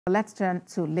Let's turn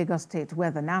to Lagos State, where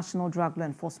the National Drug Law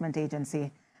Enforcement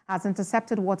Agency has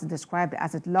intercepted what's described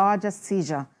as its largest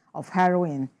seizure of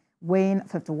heroin, weighing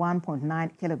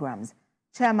 51.9 kilograms.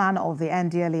 Chairman of the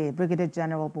NDLEA, Brigadier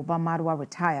General Buba Marwa,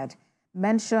 retired,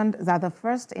 mentioned that the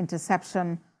first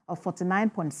interception of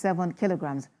 49.7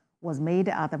 kilograms was made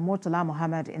at the Murtala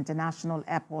Mohammed International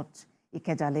Airport,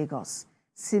 Ikeja Lagos.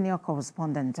 Senior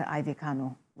correspondent Ivy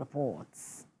Kano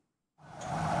reports.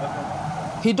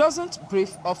 He doesn't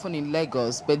brief often in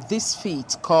Lagos, but this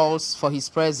feat calls for his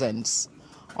presence.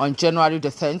 On January the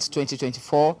 10th,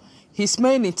 2024, his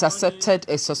men intercepted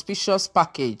a suspicious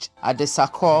package at the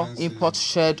Sakor import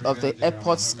shed of the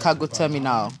airport's cargo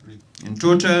terminal. In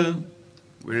total,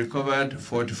 we recovered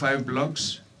 45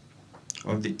 blocks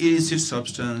of the illicit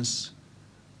substance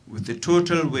with a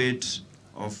total weight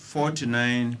of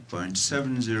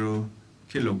 49.70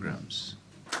 kilograms.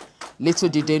 Little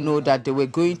did they know that they were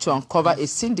going to uncover a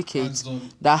syndicate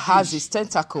that has its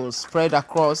tentacles spread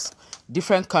across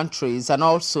different countries and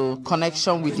also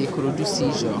connection with the Ikorodu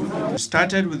seizure. We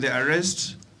started with the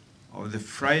arrest of the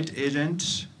freight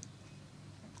agent,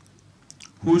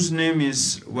 whose name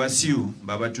is Wasiu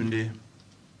Babatunde.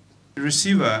 The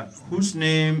receiver, whose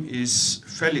name is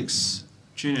Felix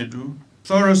Chinedu.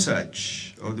 Thorough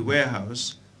search of the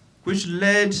warehouse, which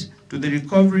led to the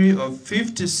recovery of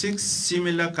 56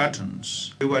 similar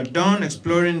cartons. We were done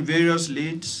exploring various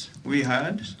leads we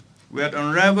had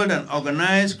unraveled an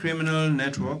organized criminal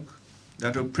network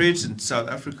that operates in South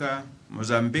Africa,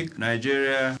 Mozambique,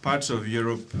 Nigeria, parts of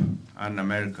Europe, and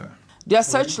America. Their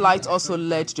searchlight also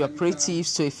led the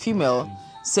operatives to a female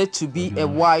said to be a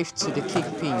wife to the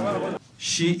kingpin.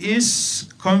 She is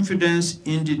Confidence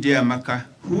Indi Diamaka,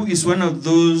 who is one of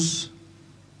those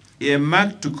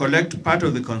earmarked to collect part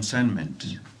of the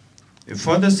consignment. A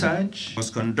further search was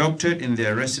conducted in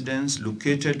their residence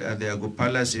located at the Ago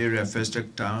Palace area,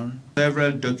 Festac Town.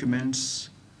 Several documents,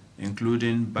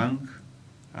 including bank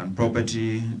and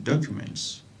property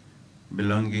documents,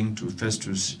 belonging to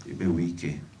Festus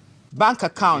Ibewike. Bank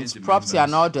accounts, property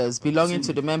and others belonging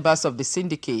to the members of the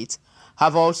syndicate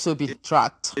have also been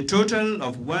tracked. A total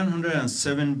of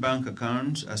 107 bank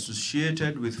accounts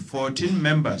associated with 14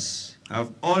 members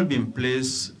have all been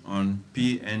placed on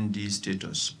PND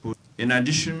status. In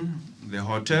addition, the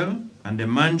hotel and the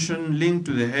mansion linked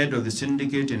to the head of the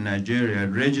syndicate in Nigeria,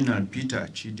 Reginald Peter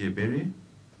Chidebere,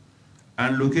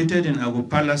 and located in Ago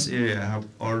Palace area have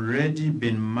already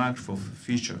been marked for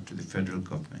forfeiture to the federal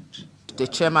government. The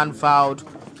chairman vowed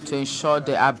to ensure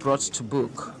they are brought to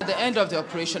book. At the end of the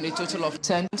operation, a total of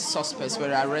 10 suspects were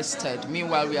arrested.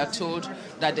 Meanwhile, we are told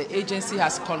that the agency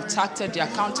has contacted their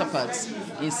counterparts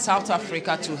in South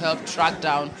Africa to help track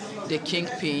down the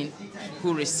kingpin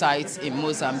who resides in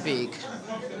Mozambique.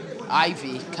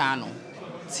 Ivy Kano,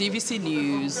 TVC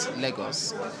News,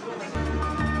 Lagos.